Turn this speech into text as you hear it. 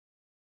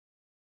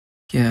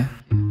Yeah.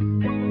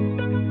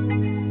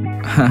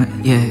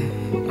 Yeah.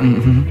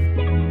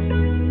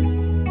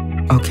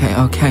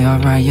 Okay,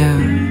 alright, yeah.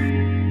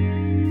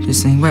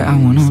 This ain't where I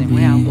wanna be.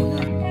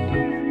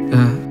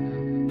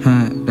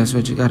 Yeah. That's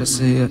what you gotta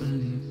say, yeah.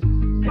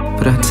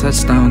 But I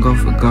touchdown, go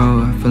for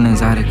goal.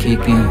 Feelings out of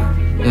kicking.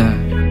 Yeah.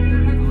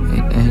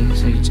 Hey,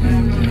 so you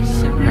change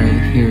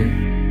right here.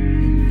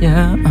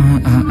 Yeah,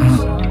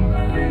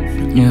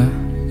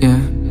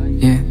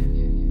 yeah.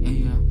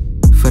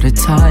 For the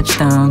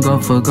touchdown, go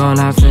for goal,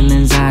 our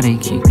feelings out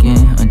of kicking.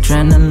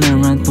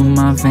 Adrenaline run through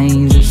my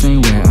veins, this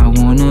ain't where I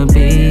wanna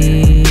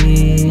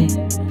be.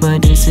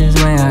 But this is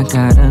where I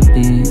gotta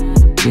be.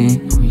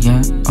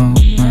 Yeah, oh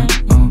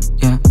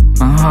yeah.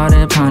 My heart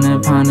is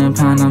pounding,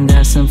 I'm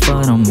dancing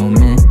for the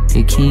moment.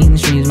 The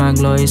king's dreams, my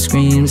glory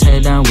screams,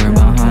 head down, we're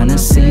behind the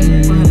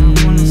scenes.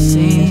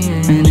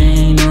 And there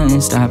ain't nothing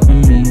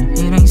stopping me.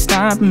 It ain't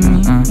stopping me,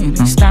 it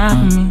ain't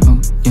stopping me.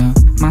 Yeah.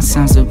 My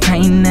sounds of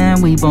pain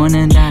and we born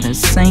and die the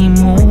same.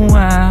 Ooh,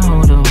 I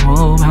hold a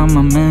hope, how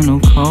my mental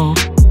cold.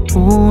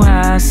 Ooh,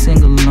 I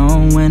sing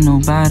alone when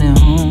nobody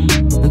home.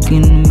 Look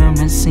in the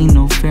mirror, see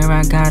no fear,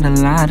 I got a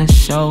lot to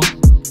show.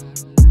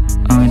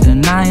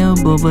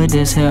 Undeniable, but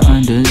this here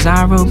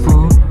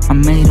undesirable. I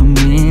made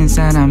amends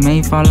that I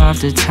may fall off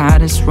the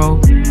tightest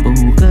rope. But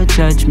who could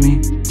judge me?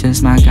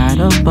 Just my God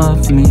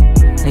above me.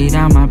 Lay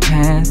down my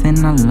path and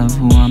I love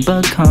who I'm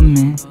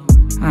becoming.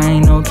 I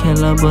ain't no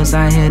killer, but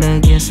I hit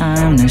against, I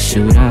am the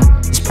shooter.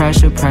 It's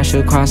pressure,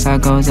 cross our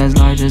goals as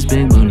large as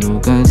big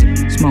belugas.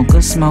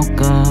 Smoker,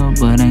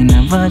 but I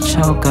never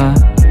choker.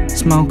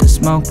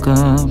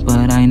 Smoker,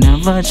 but I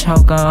never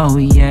choker, oh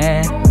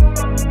yeah.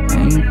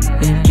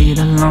 It be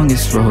the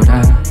longest road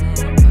I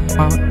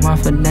walk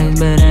for days,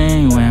 but I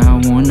ain't where I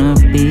wanna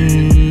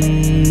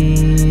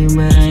be.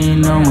 But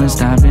ain't no one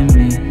stopping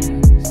me.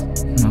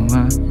 No,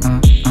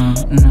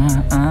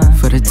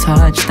 For the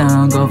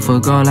touchdown, go for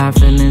goal, our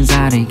feelings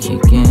out of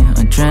kicking.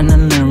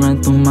 Adrenaline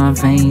run through my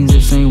veins,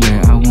 this ain't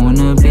where I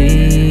wanna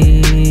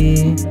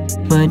be.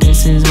 But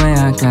this is where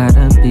I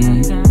gotta be.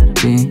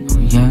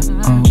 Yeah,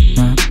 oh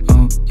yeah.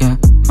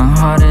 My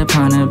heart is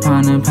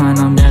pounding,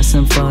 I'm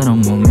dancing for the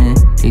moment.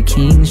 The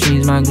king's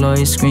dreams, my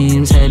glory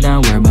screams, head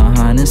down, we're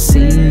behind the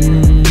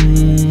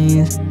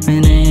scenes.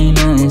 Man, there ain't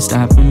nothing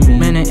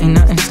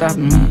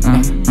stopping me.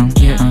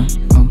 Yeah.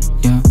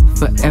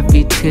 For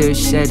every tear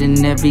shed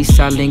and every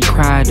silent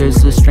cry,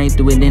 there's a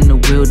strength within the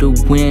will to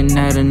win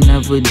that'll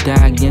never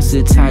die. Against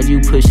the tide, you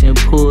push and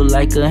pull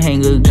like a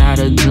hanger,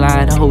 gotta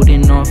glide.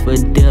 Holding on for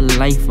dear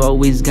life,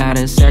 always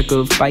gotta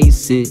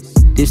sacrifice it.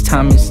 This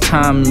time is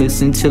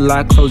timeless until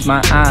I close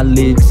my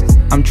eyelids.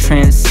 I'm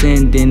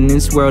transcending,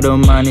 this world of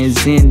mine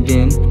is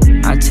ending.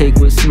 I take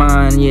what's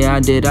mine, yeah I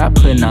did, I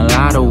put in a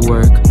lot of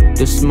work.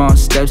 The small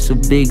steps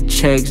of big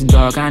checks,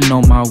 dog, I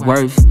know my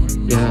worth.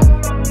 Yeah,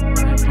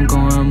 I'm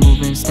going,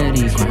 moving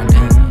steady,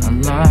 grinding. A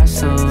lost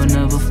soul,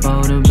 never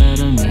fold, a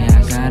better me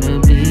I gotta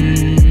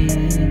be.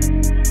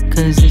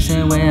 Cause this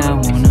ain't where I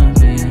wanna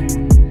be.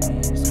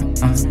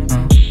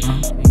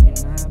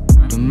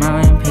 The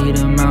mountain peak,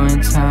 the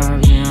mountain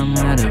top, yeah I'm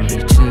out of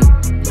reach it.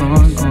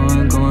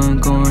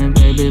 Going,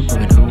 baby,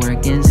 put the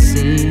work and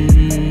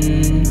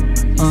see.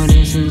 Oh,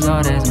 this is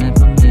all that's meant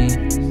for me.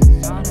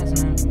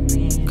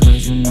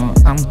 Cause you know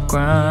I'm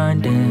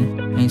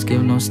grinding. Ain't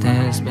skip no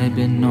stats,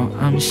 baby, no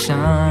I'm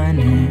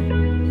shining.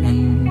 And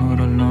you know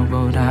the long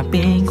road I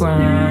be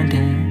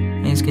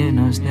grinding. Ain't skip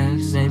no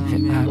stats,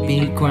 baby, I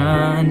be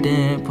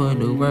grinding. Put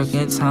the work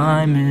and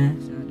time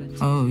in.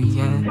 Oh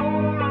yeah.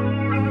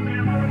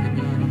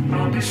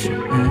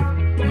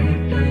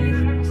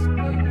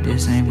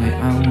 This ain't where I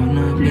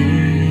wanna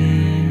be.